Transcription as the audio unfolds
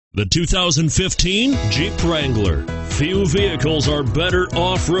The 2015 Jeep Wrangler. Few vehicles are better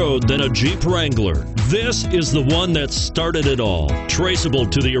off-road than a Jeep Wrangler. This is the one that started it all. Traceable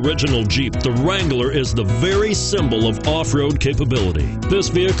to the original Jeep, the Wrangler is the very symbol of off-road capability. This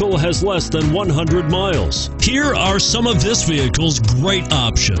vehicle has less than 100 miles. Here are some of this vehicle's great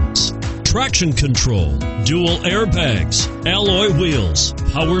options: traction control, dual airbags, alloy wheels,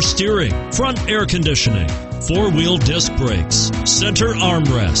 power steering, front air conditioning, four-wheel disc brakes, center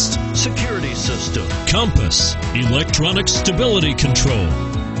armrest, security system, compass, electronic stability control.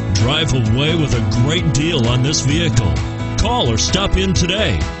 Drive away with a great deal on this vehicle. Call or stop in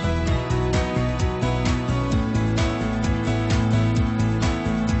today.